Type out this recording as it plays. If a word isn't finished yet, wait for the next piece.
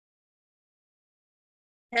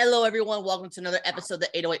Hello, everyone. Welcome to another episode of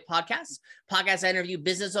the 808 Podcast. I interview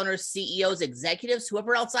business owners, CEOs, executives,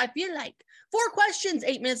 whoever else I feel like. 4 questions,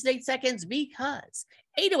 8 minutes and 8 seconds, because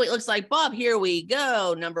 808 looks like Bob. Here we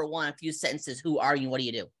go. Number 1, a few sentences. Who are you? What do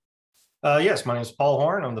you do? Yes, my name is Paul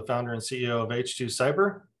Horn. I'm the founder and CEO of H2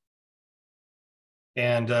 Cyber.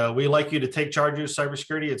 And we like you to take charge of your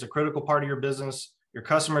cybersecurity. It's a critical part of your business. Your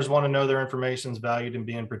customers want to know their information is valued and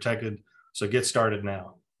being protected. So get started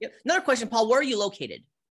now. Yep. Another question, Paul. Where are you located?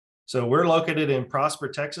 So we're located in Prosper,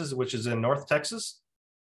 Texas, which is in North Texas.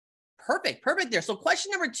 Perfect there. So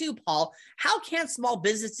question number 2, Paul, how can small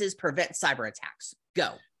businesses prevent cyber attacks?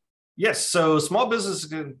 Go. Yes, so small businesses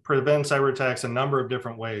can prevent cyber attacks a number of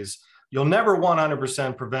different ways. You'll never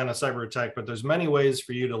 100% prevent a cyber attack, but there's many ways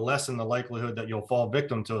for you to lessen the likelihood that you'll fall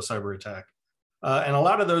victim to a cyber attack. And a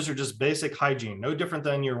lot of those are just basic hygiene, no different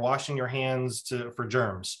than you're washing your hands for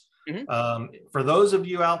germs. Mm-hmm. For those of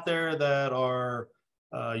you out there that are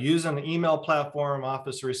using the email platform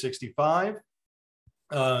Office 365,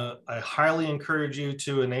 I highly encourage you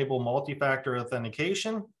to enable multi-factor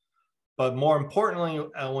authentication. But more importantly,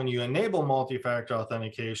 when you enable multi-factor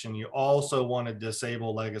authentication, you also want to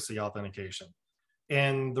disable legacy authentication.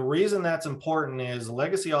 And the reason that's important is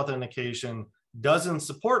legacy authentication doesn't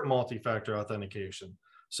support multi-factor authentication.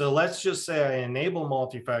 So let's just say I enable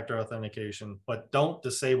multi-factor authentication, but don't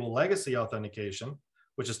disable legacy authentication,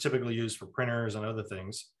 which is typically used for printers and other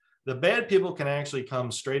things. The bad people can actually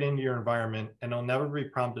come straight into your environment and they'll never be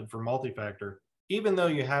prompted for multi-factor, even though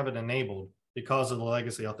you have it enabled because of the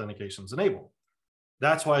legacy authentications enabled.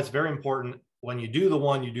 That's why it's very important when you do the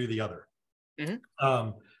one, you do the other. Mm-hmm.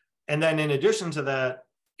 And then in addition to that,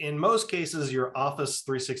 in most cases, your Office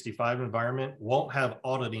 365 environment won't have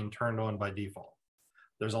auditing turned on by default.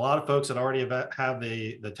 There's a lot of folks that already have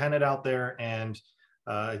the tenant out there, and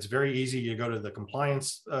it's very easy. You go to the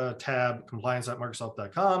compliance tab,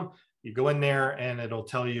 compliance.microsoft.com. You go in there and it'll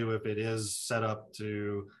tell you if it is set up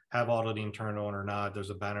to have auditing turned on or not. There's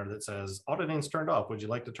a banner that says auditing's turned off. Would you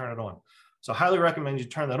like to turn it on? So I highly recommend you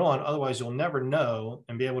turn that on. Otherwise, you'll never know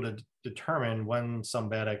and be able to determine when some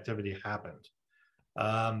bad activity happened.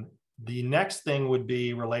 The next thing would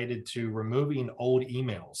be related to removing old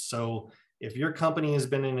emails. So if your company has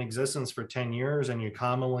been in existence for 10 years and you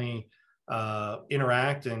commonly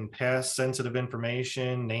interact and pass sensitive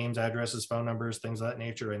information, names, addresses, phone numbers, things of that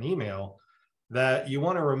nature, in email, that you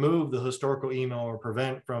want to remove the historical email or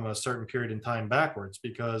prevent from a certain period in time backwards,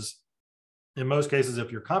 because in most cases, if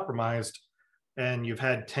you're compromised and you've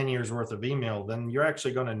had 10 years worth of email, then you're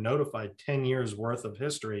actually going to notify 10 years worth of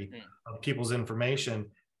history of people's information.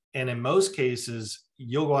 And in most cases,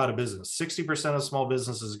 you'll go out of business. 60% of small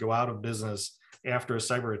businesses go out of business after a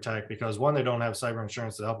cyber attack because, 1, they don't have cyber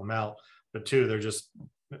insurance to help them out, but 2,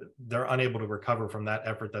 they're unable to recover from that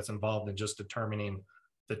effort that's involved in just determining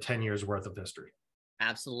the 10 years worth of history.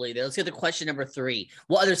 Absolutely. Let's get to question number 3.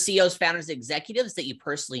 What other CEOs, founders, executives that you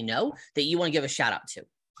personally know that you want to give a shout out to?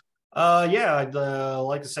 Yeah, I'd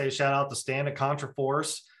like to say shout out to Stan at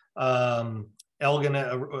ContraForce, Elgin,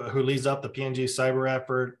 who leads up the PNG cyber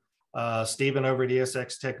effort, Stephen over at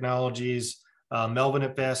ESX Technologies, Melvin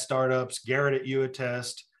at Fast Startups, Garrett at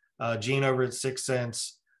UAttest, Gene over at 6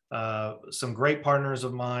 Sense. Some great partners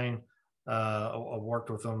of mine. I've worked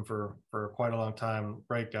with them for quite a long time.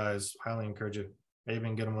 Great guys. Highly encourage you. Maybe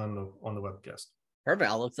even get them on the webcast. Perfect.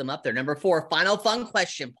 I'll look them up there. Number 4, final fun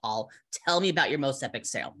question, Paul. Tell me about your most epic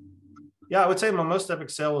sale. Yeah, I would say my most epic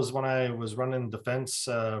sale was when I was running defense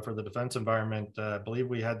for the defense environment. I believe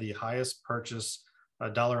we had the highest purchase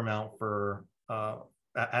dollar amount for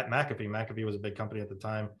at McAfee. McAfee was a big company at the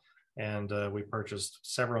time. And we purchased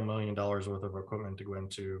several $1 million worth of equipment to go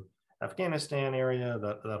into Afghanistan area,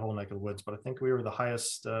 that whole neck of the woods. But I think we were the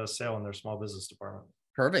highest sale in their small business department.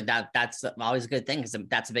 Perfect. That's always a good thing because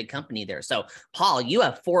that's a big company there. So, Paul, you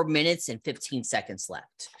have 4 minutes and 15 seconds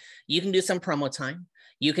left. You can do some promo time.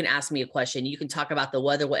 You can ask me a question. You can talk about the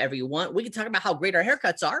weather, whatever you want. We can talk about how great our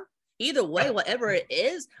haircuts are. Either way, whatever it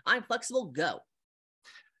is, I'm flexible. Go.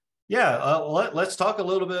 Yeah, let's talk a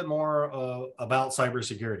little bit more about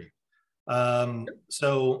cybersecurity.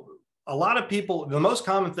 So a lot of people, the most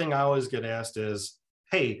common thing I always get asked is,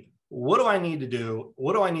 hey, what do I need to do?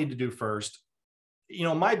 What do I need to do first? You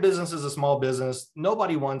know, my business is a small business.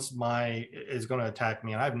 Nobody is going to attack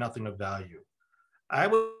me, and I have nothing of value. I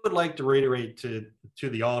would like to reiterate to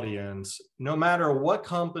the audience, no matter what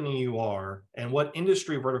company you are and what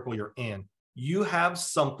industry vertical you're in, you have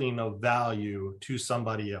something of value to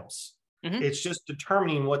somebody else. Mm-hmm. It's just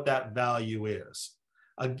determining what that value is.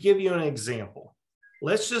 I'll give you an example.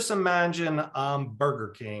 Let's just imagine I'm Burger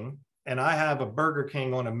King and I have a Burger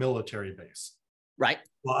King on a military base. Right.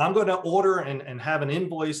 Well, I'm going to order and have an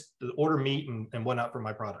invoice to order meat and whatnot for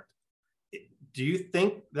my product. Do you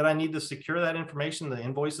think that I need to secure that information, the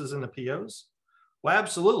invoices and the POs? Well,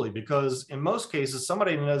 absolutely, because in most cases,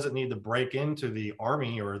 somebody doesn't need to break into the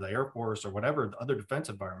Army or the Air Force or whatever the other defense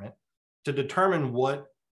environment to determine what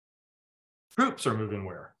troops are moving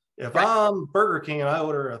where. If I'm Burger King and I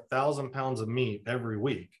order 1,000 pounds of meat every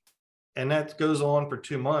week, and that goes on for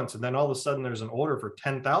 2 months, and then all of a sudden there's an order for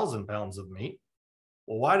 10,000 pounds of meat,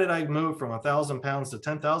 well, why did I move from 1,000 pounds to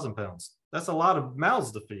 10,000 pounds? That's a lot of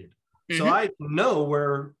mouths to feed. So I know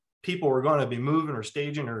where people are going to be moving or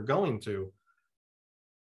staging or going to.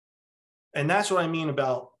 And that's what I mean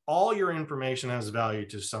about all your information has value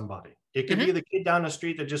to somebody. It could be the kid down the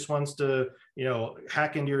street that just wants to,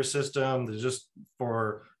 hack into your system to just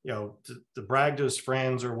for, to brag to his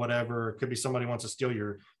friends or whatever. It could be somebody who wants to steal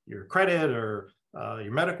your credit or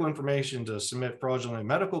your medical information to submit fraudulent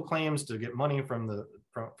medical claims to get money from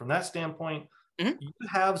that standpoint. You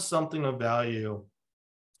have something of value.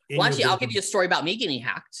 Well, actually, I'll give you a story about me getting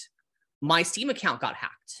hacked. My Steam account got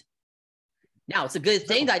hacked. Now, it's a good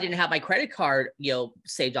thing that I didn't have my credit card,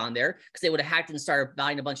 saved on there, because they would have hacked and started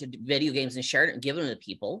buying a bunch of video games and shared it and giving them to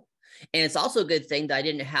people. And it's also a good thing that I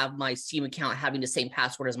didn't have my Steam account having the same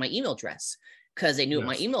password as my email address, because they knew what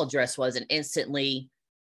my email address was, and instantly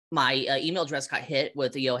my email address got hit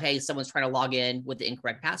with, hey, someone's trying to log in with the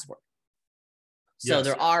incorrect password. So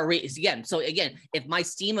there are if my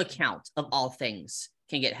Steam account of all things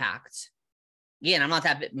can get hacked, again, I'm not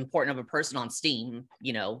that important of a person on Steam,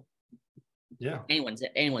 anyone's a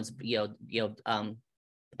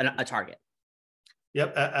target.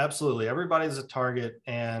 Yep, absolutely. Everybody's a target.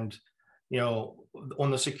 And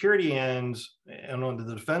on the security end and on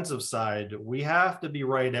the defensive side, we have to be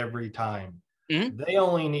right every time. They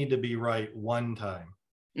only need to be right one time.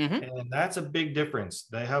 And that's a big difference.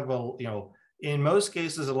 They have in most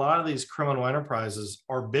cases, a lot of these criminal enterprises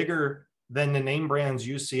are bigger than the name brands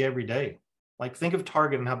you see every day. Like, think of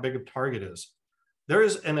Target and how big of Target is. There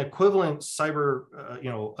is an equivalent cyber,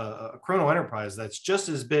 criminal enterprise that's just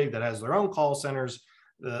as big, that has their own call centers,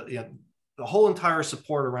 the whole entire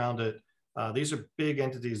support around it. These are big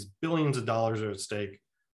entities, billions of dollars are at stake,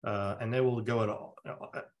 and they will go at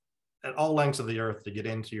all lengths of the earth to get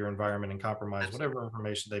into your environment and compromise whatever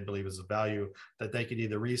information they believe is of value that they could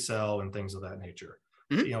either resell and things of that nature.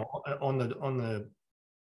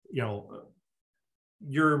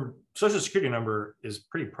 Your social security number is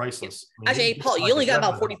pretty priceless. Actually, Paul, you only got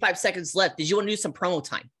about 45 seconds left. Did you want to do some promo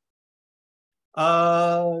time?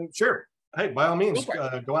 Sure. Hey, by all means,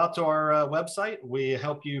 go out to our website. We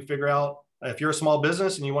help you figure out if you're a small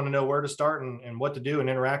business and you want to know where to start and what to do and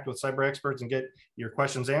interact with cyber experts and get your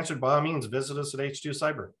questions answered. By all means, visit us at H2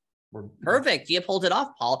 Cyber. Perfect. You pulled it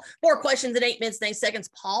off, Paul. More questions in 8 minutes and 8 seconds.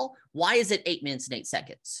 Paul, why is it 8 minutes and 8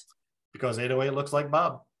 seconds? Because 808 looks like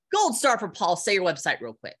Bob. Gold star for Paul. Say your website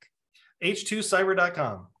real quick.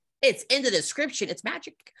 H2cyber.com. It's in the description. It's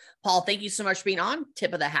magic. Paul, thank you so much for being on.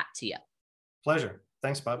 Tip of the hat to you. Pleasure.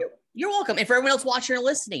 Thanks, Bob. You're welcome. And for everyone else watching or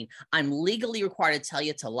listening, I'm legally required to tell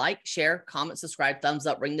you to like, share, comment, subscribe, thumbs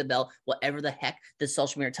up, ring the bell, whatever the heck the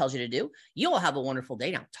social media tells you to do. You all have a wonderful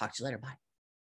day now. Talk to you later. Bye.